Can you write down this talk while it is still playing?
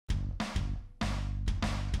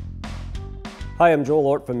Hi, I'm Joel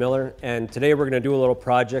Ort from Miller, and today we're going to do a little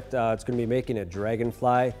project. It's going to be making a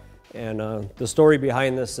Dragonfly, and the story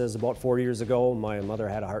behind this is about 4 years ago, my mother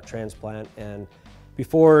had a heart transplant, and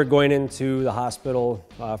before going into the hospital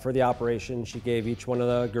for the operation, she gave each one of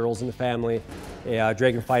the girls in the family a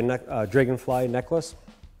Dragonfly necklace.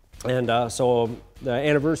 And so the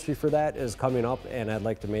anniversary for that is coming up, and I'd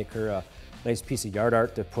like to make her a nice piece of yard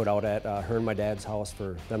art to put out at her and my dad's house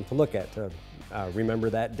for them to look at, to remember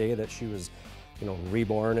that day that she was, you know,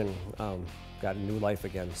 reborn and got a new life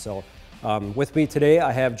again. So with me today,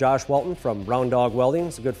 I have Josh Welton from Round Dog Welding.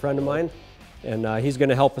 He's a good friend of mine, and he's going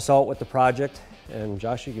to help us out with the project. And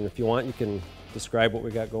Josh, you can, if you want, you can describe what we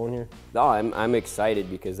got going here. No, I'm excited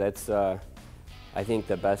because that's, I think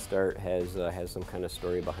the best art has some kind of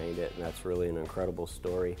story behind it, and that's really an incredible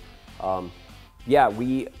story. Yeah,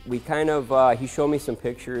 we kind of, he showed me some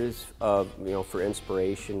pictures of, you know, for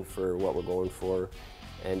inspiration for what we're going for.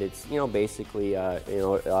 And it's, you know, basically,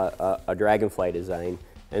 a Dragonfly design.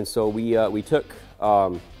 And so we took,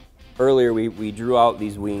 earlier we drew out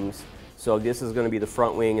these wings. So this is going to be the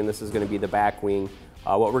front wing and this is going to be the back wing.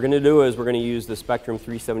 What we're going to do is we're going to use the Spectrum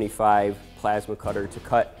 375 plasma cutter to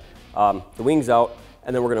cut the wings out,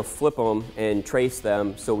 and then we're going to flip them and trace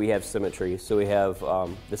them so we have symmetry. So we have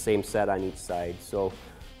the same set on each side. So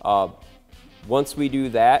once we do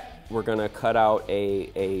that, we're going to cut out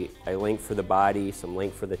a length for the body, some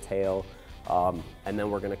length for the tail, and then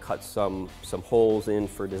we're going to cut some holes in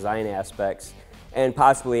for design aspects, and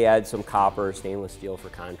possibly add some copper or stainless steel for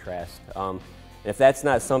contrast. If that's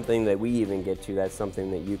not something that we even get to, that's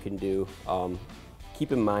something that you can do.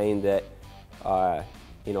 Keep in mind that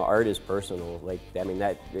you know, art is personal. Like, I mean,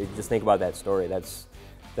 that, just think about that story. That's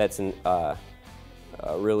a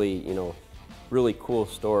really, you know, really cool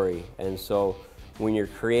story. And so when you're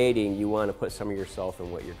creating, you want to put some of yourself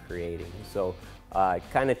in what you're creating. So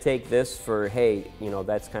kind of take this for, hey, you know,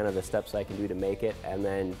 that's kind of the steps I can do to make it, and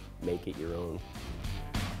then make it your own.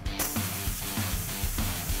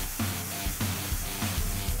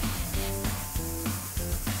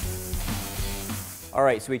 All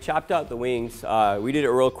right, so we chopped out the wings. We did it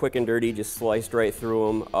real quick and dirty, just sliced right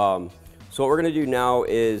through them. So what we're gonna do now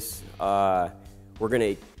is we're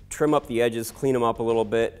gonna trim up the edges, clean them up a little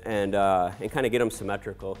bit, and kind of get them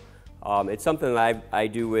symmetrical. It's something that I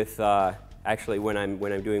do with, actually when I'm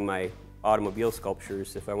doing my automobile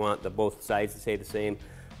sculptures. If I want both sides to stay the same,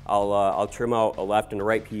 I'll trim out a left and a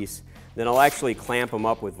right piece. Then I'll actually clamp them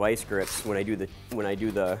up with vice grips when I do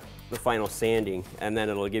the final sanding, and then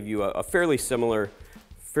it'll give you a fairly similar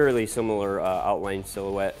outline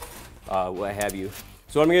silhouette, what have you.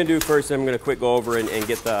 So what I'm going to do first, I'm going to quick go over and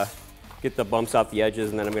get the bumps off the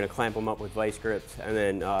edges, and then I'm going to clamp them up with vice grips, and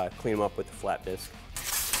then clean them up with the flat disc.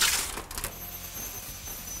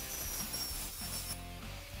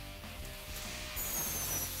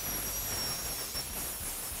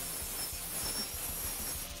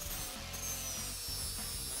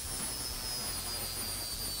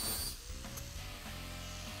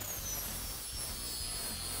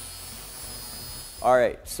 All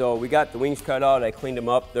right, so we got the wings cut out. I cleaned them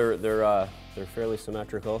up. They're fairly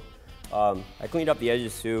symmetrical. I cleaned up the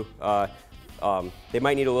edges too. They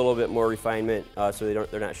might need a little bit more refinement, so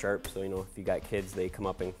they're not sharp. So, you know, if you got kids, they come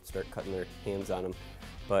up and start cutting their hands on them.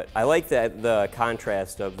 But I like the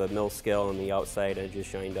contrast of the mill scale on the outside, and it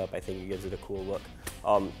just shined up. I think it gives it a cool look.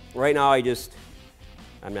 Right now,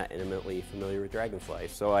 I'm not intimately familiar with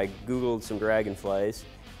dragonflies, so I Googled some dragonflies,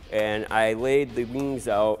 and I laid the wings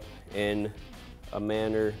out in a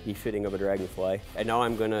manner befitting of a dragonfly. And now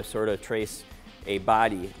I'm gonna sort of trace a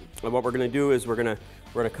body. And what we're gonna do is we're gonna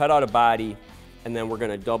cut out a body, and then we're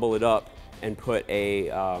gonna double it up and put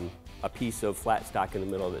a piece of flat stock in the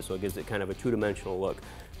middle of it, so it gives it kind of a two-dimensional look,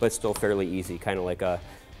 but still fairly easy, kind of like a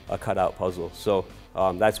cutout puzzle. So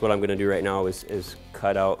that's what I'm gonna do right now is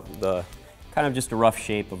cut out the kind of just a rough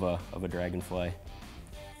shape of a dragonfly.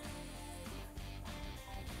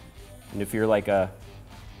 And if you're like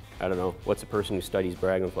I don't know, what's a person who studies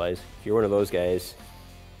dragonflies? If you're one of those guys,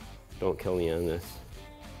 don't kill me on this.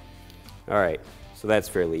 All right, so that's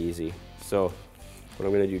fairly easy. So what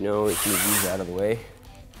I'm gonna do now is move these out of the way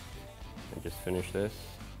and just finish this.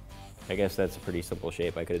 I guess that's a pretty simple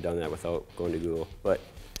shape. I could have done that without going to Google, but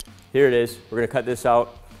here it is. We're gonna cut this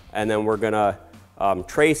out, and then we're gonna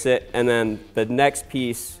trace it, and then the next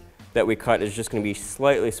piece that we cut is just gonna be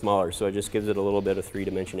slightly smaller, so it just gives it a little bit of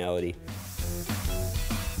three-dimensionality.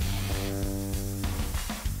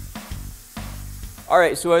 All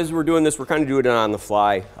right, so as we're doing this, we're kind of doing it on the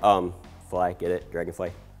fly. Fly, get it? Dragonfly.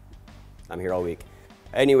 I'm here all week.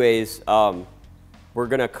 Anyways, we're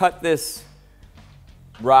gonna cut this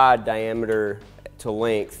rod diameter to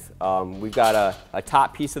length. We've got a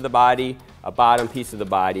top piece of the body, a bottom piece of the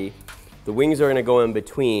body. The wings are going to go in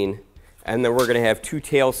between, and then we're going to have two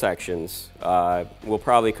tail sections. We'll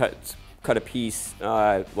probably cut a piece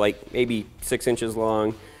like maybe 6 inches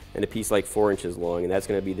long and a piece like 4 inches long, and that's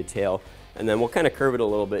going to be the tail. And then we'll kind of curve it a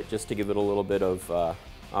little bit just to give it a little bit of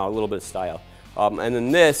style. And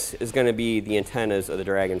then this is going to be the antennas of the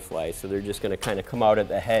Dragonfly. So they're just going to kind of come out at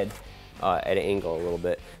the head at an angle a little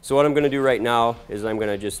bit. So what I'm going to do right now is I'm going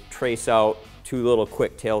to just trace out two little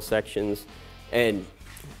quick tail sections. And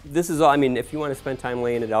this is all, I mean, if you want to spend time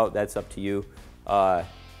laying it out, that's up to you.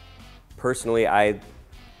 Personally, I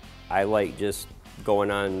like just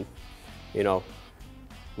going on, you know,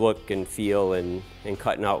 look and feel and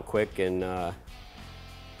cutting out quick, and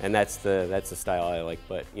that's the style I like.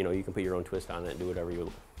 But you know, you can put your own twist on it and do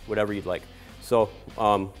whatever you'd like. So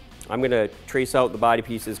I'm gonna trace out the body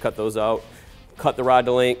pieces, cut those out, cut the rod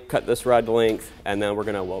to length, cut this rod to length, and then we're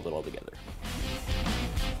gonna weld it all together.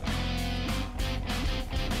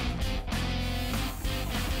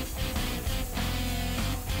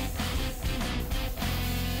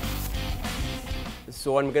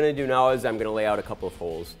 So what I'm going to do now is I'm going to lay out a couple of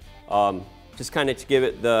holes, just kind of to give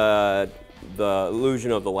it the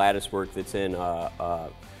illusion of the lattice work that's in a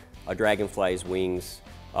Dragonfly's wings.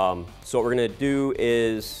 So what we're going to do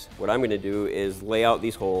is, what I'm going to do is lay out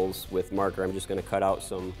these holes with marker. I'm just going to cut out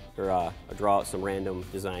some, or draw out some random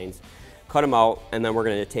designs, cut them out, and then we're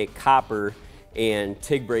going to take copper and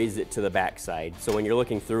TIG braze it to the back side. So when you're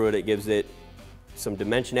looking through it, it gives it some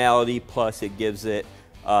dimensionality, plus it gives it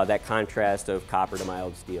that contrast of copper to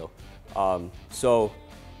mild steel. So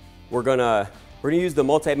we're gonna use the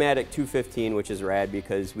Multimatic 215, which is rad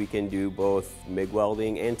because we can do both Mig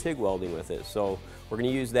welding and TIG welding with it. So we're gonna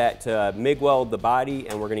use that to Mig weld the body,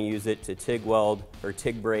 and we're gonna use it to TIG weld or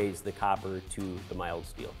TIG braze the copper to the mild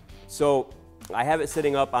steel. So I have it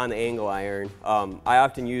sitting up on the angle iron. I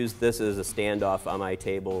often use this as a standoff on my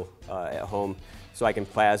table at home, so I can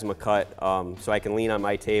plasma cut, so I can lean on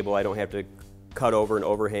my table. I don't have to cut over and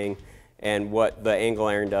overhang. And what the angle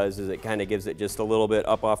iron does is it kind of gives it just a little bit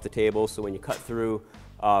up off the table, so when you cut through,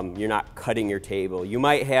 you're not cutting your table. You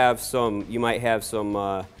might have some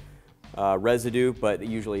residue, but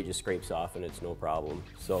usually it just scrapes off and it's no problem.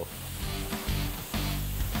 So.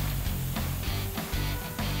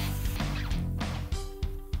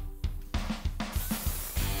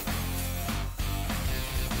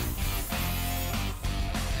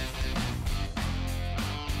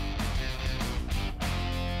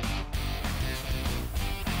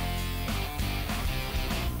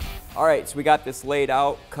 All right, so we got this laid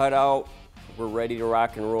out, cut out, we're ready to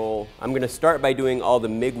rock and roll. I'm gonna start by doing all the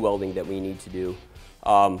MIG welding that we need to do.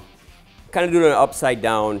 Kind of doing it upside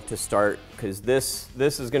down to start, because this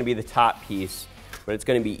is gonna be the top piece, but it's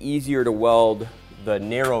gonna be easier to weld the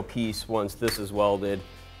narrow piece once this is welded.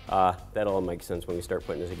 That'll all make sense when we start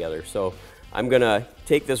putting it together. So I'm gonna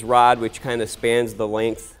take this rod, which kind of spans the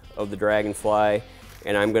length of the Dragonfly,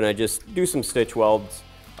 and I'm gonna just do some stitch welds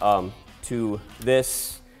to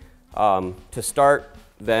this. To start,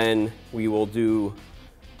 then we will do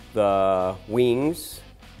the wings,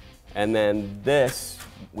 and then this,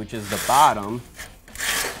 which is the bottom,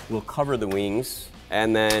 will cover the wings,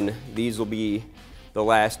 and then these will be the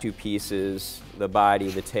last two pieces, the body,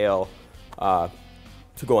 the tail, to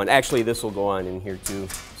go on. Actually, this will go on in here too,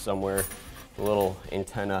 somewhere, the little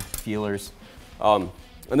antenna feelers. And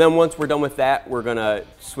then once we're done with that, we're gonna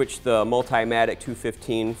switch the Multimatic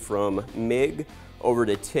 215 from MIG over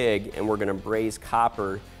to TIG, and we're gonna braze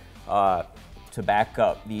copper to back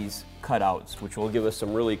up these cutouts, which will give us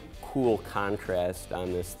some really cool contrast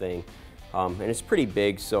on this thing. And it's pretty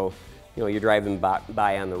big, so you know, you're driving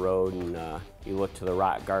by on the road and you look to the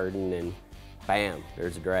rock garden and bam,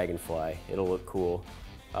 there's a Dragonfly. It'll look cool,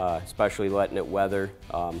 especially letting it weather.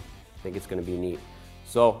 I think it's gonna be neat.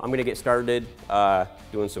 So I'm gonna get started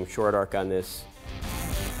doing some short arc on this.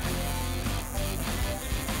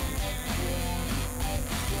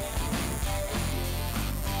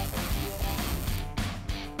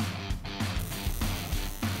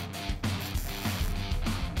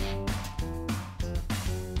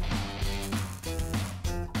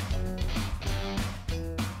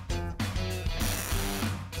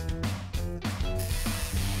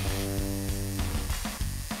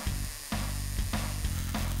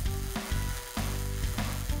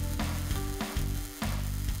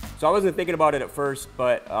 So I wasn't thinking about it at first,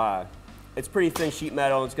 but it's pretty thin sheet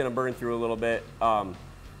metal. It's gonna burn through a little bit.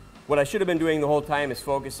 What I should have been doing the whole time is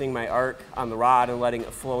focusing my arc on the rod and letting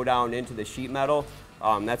it flow down into the sheet metal.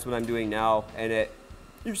 That's what I'm doing now, and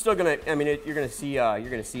you're still gonna, I mean, you're gonna see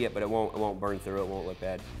it, but it won't burn through. It won't look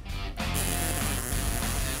bad.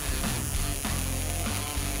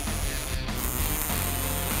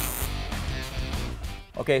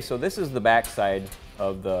 Okay, so this is the back side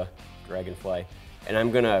of the Dragonfly. And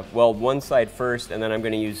I'm gonna weld one side first, and then I'm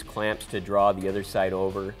gonna use clamps to draw the other side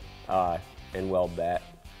over and weld that.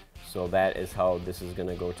 So that is how this is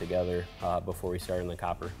gonna go together before we start on the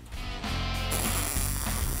copper.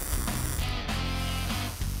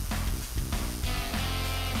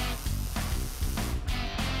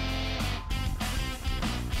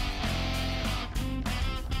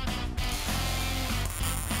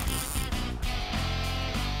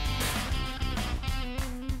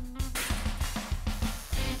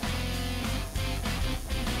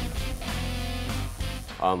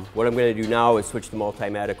 What I'm going to do now is switch the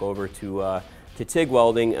Multimatic over to TIG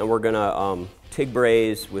welding, and we're going to TIG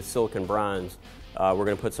braze with silicon bronze. We're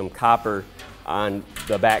going to put some copper on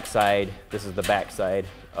the back side. This is the back side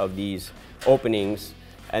of these openings,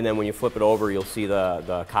 and then when you flip it over, you'll see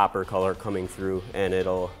the copper color coming through, and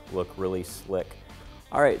it'll look really slick.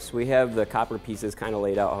 All right, so we have the copper pieces kind of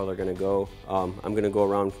laid out how they're going to go. I'm going to go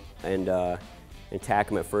around and tack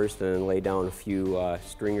them at first, and then lay down a few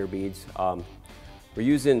stringer beads. We're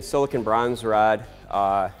using silicon bronze rod,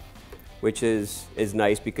 which is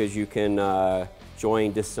nice because you can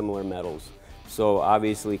join dissimilar metals. So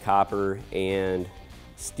obviously copper and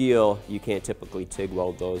steel, you can't typically TIG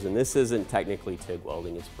weld those. And this isn't technically TIG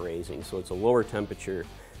welding, it's brazing. So it's a lower temperature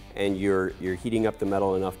and you're heating up the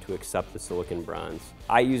metal enough to accept the silicon bronze.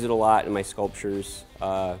 I use it a lot in my sculptures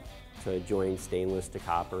to join stainless to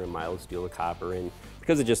copper and mild steel to copper, and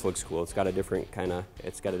because it just looks cool. It's got a different kind of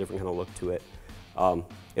look to it.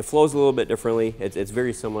 It flows a little bit differently. It's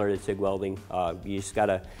very similar to TIG welding. You just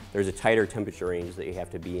there's a tighter temperature range that you have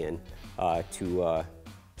to be in to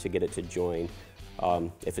get it to join.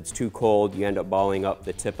 If it's too cold, you end up balling up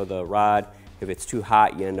the tip of the rod. If it's too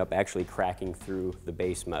hot, you end up actually cracking through the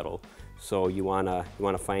base metal. So you wanna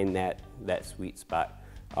find that sweet spot.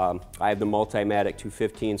 I have the Multimatic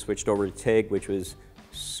 215 switched over to TIG, which was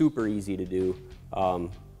super easy to do.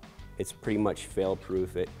 It's pretty much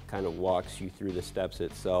fail-proof. It kind of walks you through the steps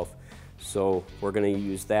itself. So we're going to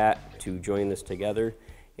use that to join this together.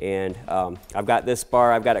 And I've got this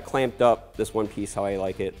bar, I've got it clamped up, this one piece how I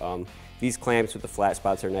like it. These clamps with the flat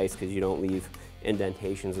spots are nice because you don't leave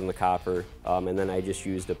indentations in the copper. And then I just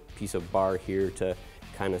used a piece of bar here to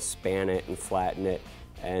kind of span it and flatten it.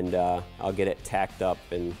 And I'll get it tacked up.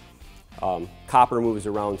 And copper moves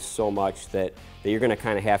around so much that you're going to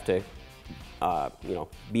kind of have to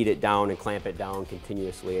beat it down and clamp it down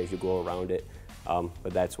continuously as you go around it.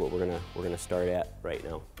 But that's what we're gonna start at right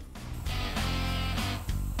now.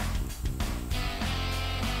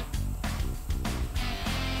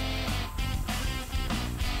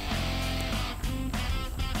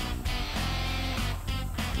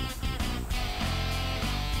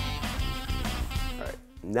 All right,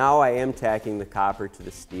 now I am tacking the copper to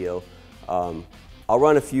the steel. I'll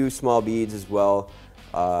run a few small beads as well.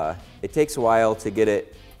 It takes a while to get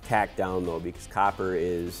it tacked down though, because copper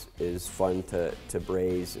is fun to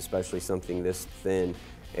braze, especially something this thin.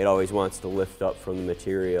 It always wants to lift up from the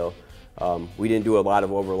material. We didn't do a lot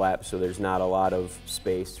of overlap, so there's not a lot of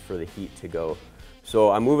space for the heat to go.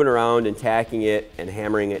 So I'm moving around and tacking it and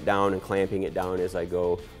hammering it down and clamping it down as I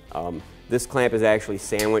go. This clamp is actually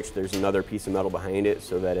sandwiched. There's another piece of metal behind it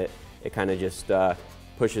so that it kind of just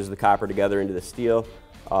pushes the copper together into the steel.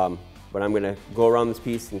 But I'm going to go around this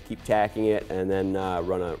piece and keep tacking it, and then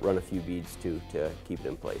run a few beads too to keep it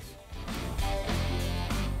in place.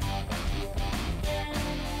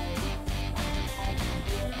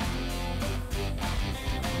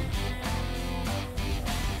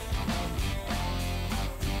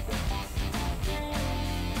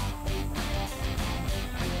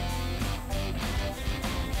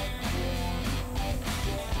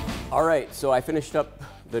 All right, so I finished up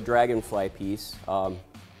the Dragonfly piece.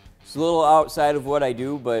 It's a little outside of what I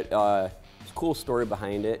do, but it's a cool story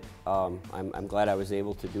behind it. I'm glad I was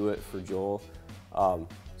able to do it for Joel. It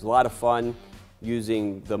was a lot of fun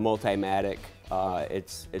using the Multimatic.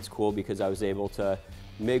 It's cool because I was able to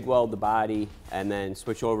Mig weld the body and then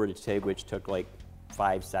switch over to TIG, which took like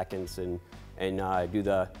 5 seconds, and do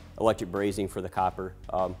the electric brazing for the copper.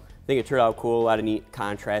 I think it turned out cool, a lot of neat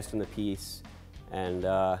contrast in the piece, and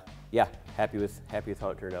yeah, happy with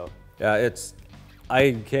how it turned out. Yeah,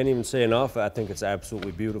 I can't even say enough. I think it's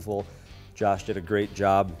absolutely beautiful. Josh did a great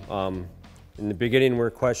job. In the beginning, we're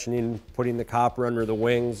questioning putting the copper under the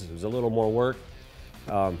wings. It was a little more work,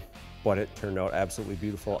 but it turned out absolutely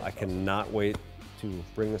beautiful. I cannot wait to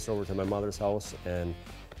bring this over to my mother's house and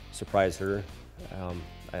surprise her.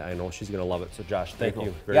 I know she's gonna love it. So Josh, thank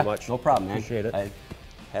you very much. No problem, man. Appreciate it. I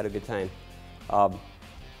had a good time.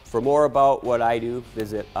 For more about what I do,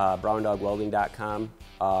 visit browndogwelding.com.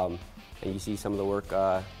 and you see some of the work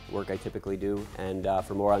I typically do. And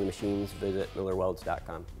for more on the machines, visit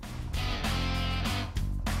millerwelds.com.